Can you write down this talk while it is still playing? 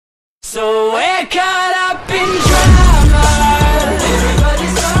So we're caught up in drama.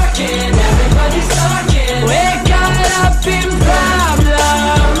 Everybody's talking, everybody's talking. We're caught up in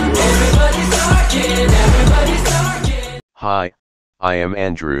problem. Everybody's talking, everybody's talking. Hi, I am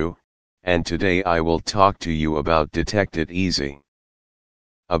Andrew, and today I will talk to you about Detect It Easy.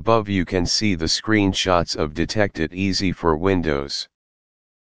 Above you can see the screenshots of Detect It Easy for Windows.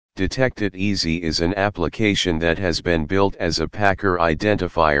 Detect It Easy is an application that has been built as a packer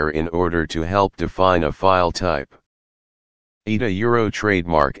identifier in order to help define a file type. It a Euro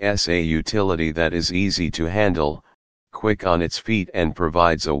trademark is a utility that is easy to handle, quick on its feet and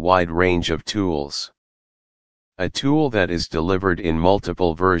provides a wide range of tools. A tool that is delivered in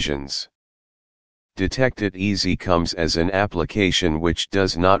multiple versions. Detect It Easy comes as an application which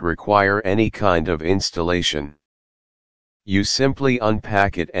does not require any kind of installation. You simply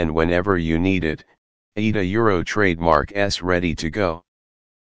unpack it and whenever you need it, it a Euro trademark is ready to go.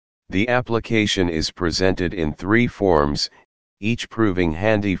 The application is presented in three forms, each proving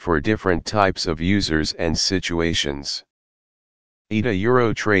handy for different types of users and situations. It a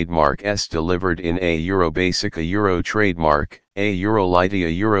Euro trademark is delivered in a Euro Basic a Euro trademark, a Euro Lite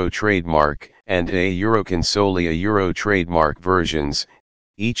a Euro trademark, and a Euro Console a Euro trademark versions,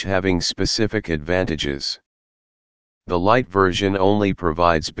 each having specific advantages. The Lite version only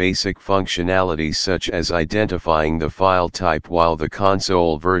provides basic functionality such as identifying the file type, while the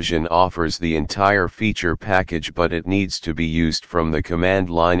console version offers the entire feature package, but it needs to be used from the command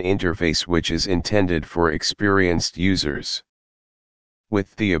line interface, which is intended for experienced users.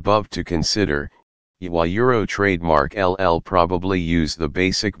 With the above to consider, while Euro Trademark LL probably use the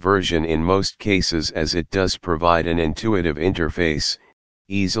basic version in most cases, as it does provide an intuitive interface,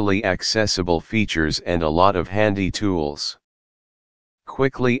 easily accessible features and a lot of handy tools.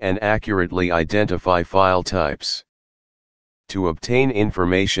 Quickly and accurately identify file types. To obtain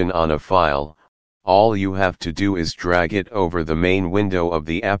information on a file, all you have to do is drag it over the main window of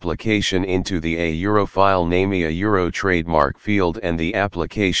the application into the a Euro file name a Euro trademark field, and the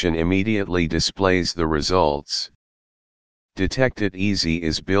application immediately displays the results. Detect It Easy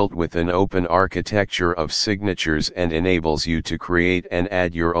is built with an open architecture of signatures and enables you to create and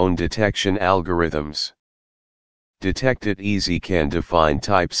add your own detection algorithms. Detect It Easy can define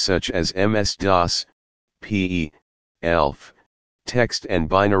types such as MS-DOS, PE, ELF, text and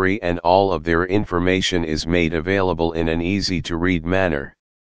binary, and all of their information is made available in an easy-to-read manner.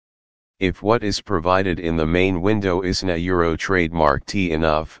 If what is provided in the main window isn't a Euro trademark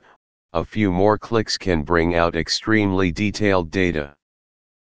enough, a few more clicks can bring out extremely detailed data.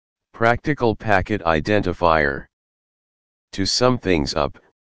 Practical Packet Identifier. To sum things up,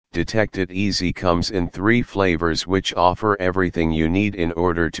 Detect It Easy comes in three flavors which offer everything you need in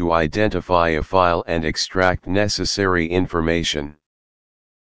order to identify a file and extract necessary information.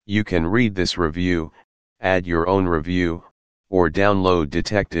 You can read this review, add your own review, or download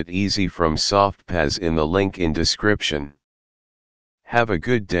Detect It Easy from SoftPaz in the link in description. Have a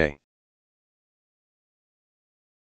good day.